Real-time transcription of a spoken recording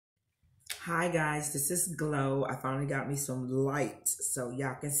Hi guys, this is Glow. I finally got me some light so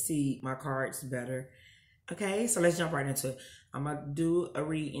y'all can see my cards better. Okay, so let's jump right into it. I'm gonna do a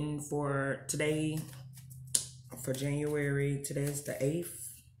reading for today, for January. Today is the 8th.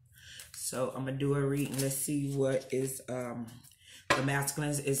 So I'm gonna do a reading. Let's see what is the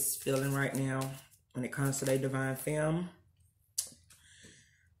masculines is feeling right now when it comes to their divine femme.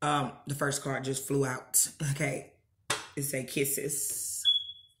 The first card just flew out. Okay, it say kisses.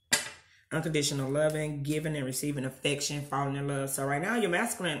 Unconditional loving, giving and receiving affection, falling in love. So right now, your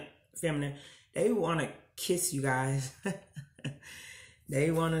masculine, feminine, they want to kiss you guys. They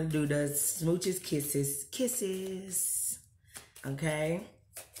want to do the smooches, kisses. Okay.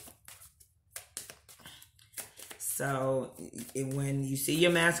 So when you see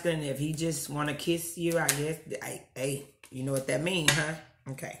your masculine, if he just want to kiss you, I guess, hey, you know what that means, huh?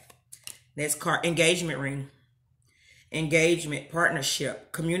 Okay. Next card, engagement ring. Engagement,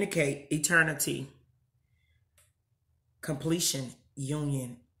 partnership, communicate, eternity, completion,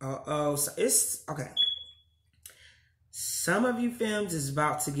 union. So it's okay. Some of you femmes is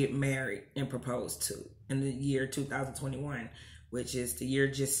about to get married and proposed to in the year 2021, which is the year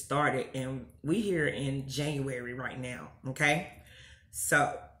just started, and we here in January right now. Okay,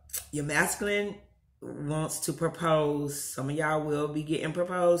 so your masculine wants to propose. Some of y'all will be getting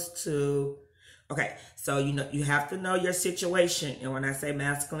proposed to. Okay, so you have to know your situation. And when I say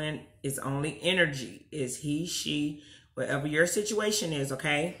masculine, it's only energy. Is he, she, whatever your situation is,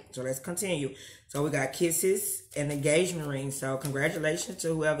 okay? So let's continue. So we got kisses and engagement rings. So congratulations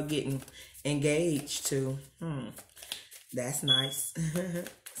to whoever getting engaged to. That's nice.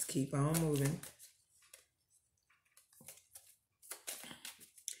 Let's keep on moving.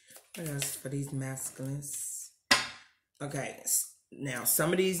 What else for these masculines? Okay, now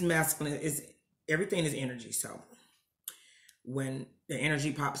some of these masculine is... Everything is energy, so when the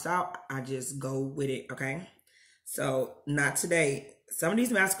energy pops out, I just go with it, okay? So, not today. Some of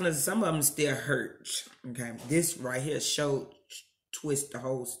these masculines, some of them still hurt, okay? This right here twist the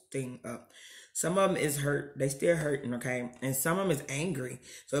whole thing up. Some of them is hurt. They still hurting, okay? And some of them is angry.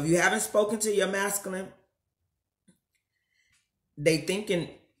 So, if you haven't spoken to your masculine, they thinking,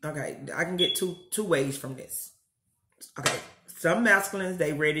 okay, I can get two ways from this. Okay, some masculines,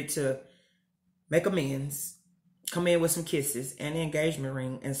 they ready to make amends, come in with some kisses and the engagement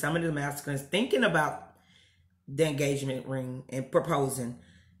ring. And some of the masculines thinking about the engagement ring and proposing.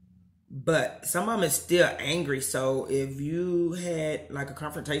 But some of them is still angry. So if you had like a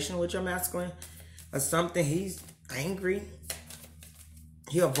confrontation with your masculine or something, he's angry.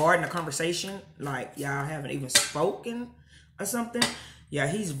 He avoiding the conversation. Like y'all haven't even spoken or something. Yeah,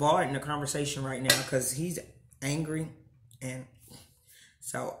 he's avoiding the conversation right now because he's angry. And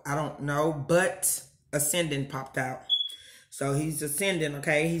so, I don't know, but ascending popped out. So, he's ascending,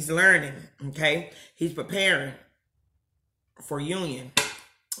 okay? He's learning, okay? He's preparing for union,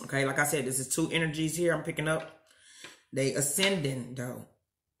 okay? Like I said, this is two energies here I'm picking up. They ascending, though,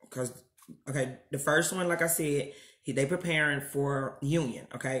 because, okay, the first one, like I said, they preparing for union,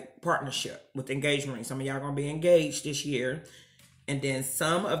 okay? Partnership with engagement ring. Some of y'all going to be engaged this year. And then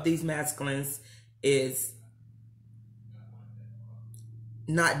some of these masculines is...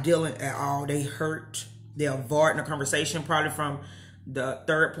 not dealing at all. They hurt. They're avoiding the conversation probably from the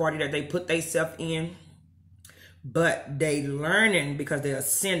third party that they put themselves in. But they learning because they're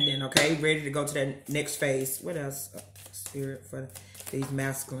ascending, okay? Ready to go to that next phase. What else? Spirit for these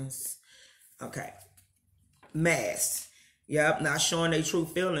masculines. Okay. Mass. Yep, not showing their true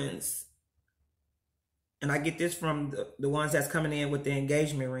feelings. And I get this from the ones that's coming in with the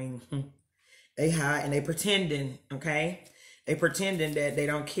engagement ring. They hide and they pretending, okay? They pretending that they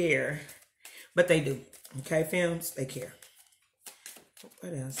don't care, but they do. Okay, films, they care.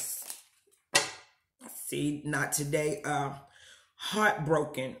 What else? See, not today.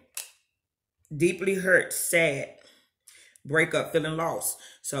 Heartbroken, deeply hurt, sad, breakup, feeling lost.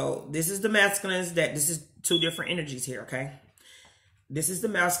 So this is the masculines that, this is two different energies here, okay? This is the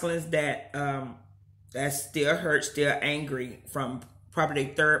masculines that that's still hurt, still angry from probably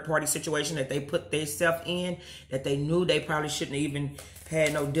their third party situation that they put themselves in, that they knew they probably shouldn't have even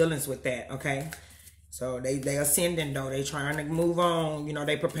had no dealings with that, okay? So they ascending though. They trying to move on. You know,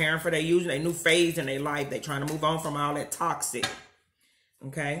 they preparing for their new phase in their life. They trying to move on from all that toxic,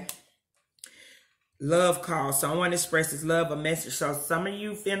 okay? Love call. Someone expresses love, a message. So some of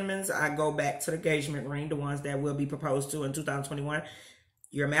you feminines, I go back to the engagement ring, the ones that will be proposed to in 2021.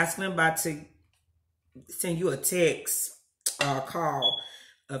 Your masculine about to send you a text call.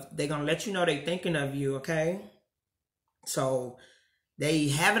 They're gonna let you know they thinking of you, okay? So they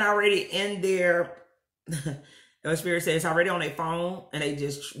have it already in their The Spirit says it's already on their phone and they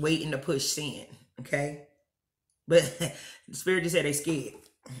just waiting to push send. Okay? But the Spirit just said they scared.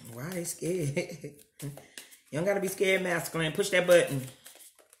 Why are they scared? You don't got to be scared, masculine. Push that button.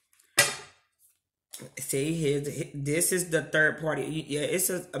 See, this is the third party. Yeah,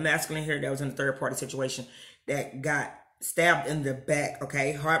 it's a masculine here that was in a third party situation that got stabbed in the back,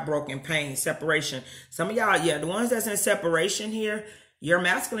 okay? Heartbroken, pain, separation. Some of y'all, yeah, the ones that's in separation here, your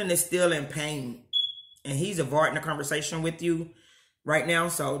masculine is still in pain. And he's avoiding a conversation with you right now.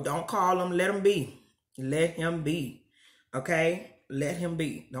 So don't call him. Let him be. Let him be. Okay? Let him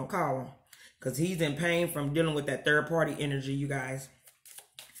be. Don't call him. Because he's in pain from dealing with that third party energy, you guys.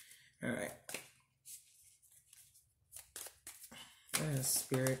 All right.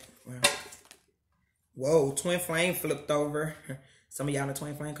 Spirit. Wow. Whoa, twin flame flipped over. Some of y'all in the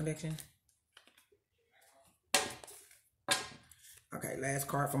twin flame connection. Okay, last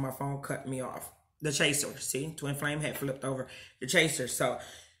card from my phone cut me off. The chaser. See, twin flame had flipped over. The chaser. So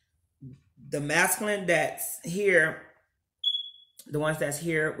the masculine that's here, the ones that's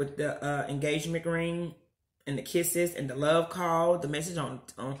here with the engagement ring and the kisses and the love call, the message on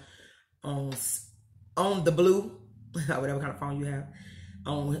the blue, whatever kind of phone you have,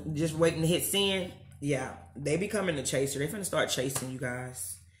 just waiting to hit send. Yeah, they becoming the chaser. They finna start chasing you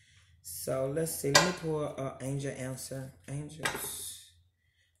guys. So let's see. Let me pull angel answer. Angels.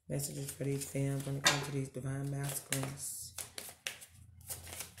 Messages for these fans when it comes to these divine masculines.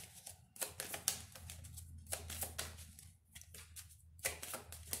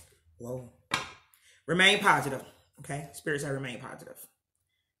 Whoa. Remain positive. Okay? Spirits say remain positive.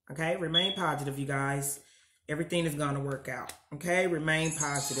 Okay? Remain positive, you guys. Everything is going to work out. Okay? Remain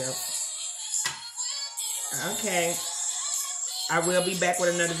positive. Okay. I will be back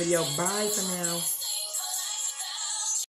with another video. Bye for now.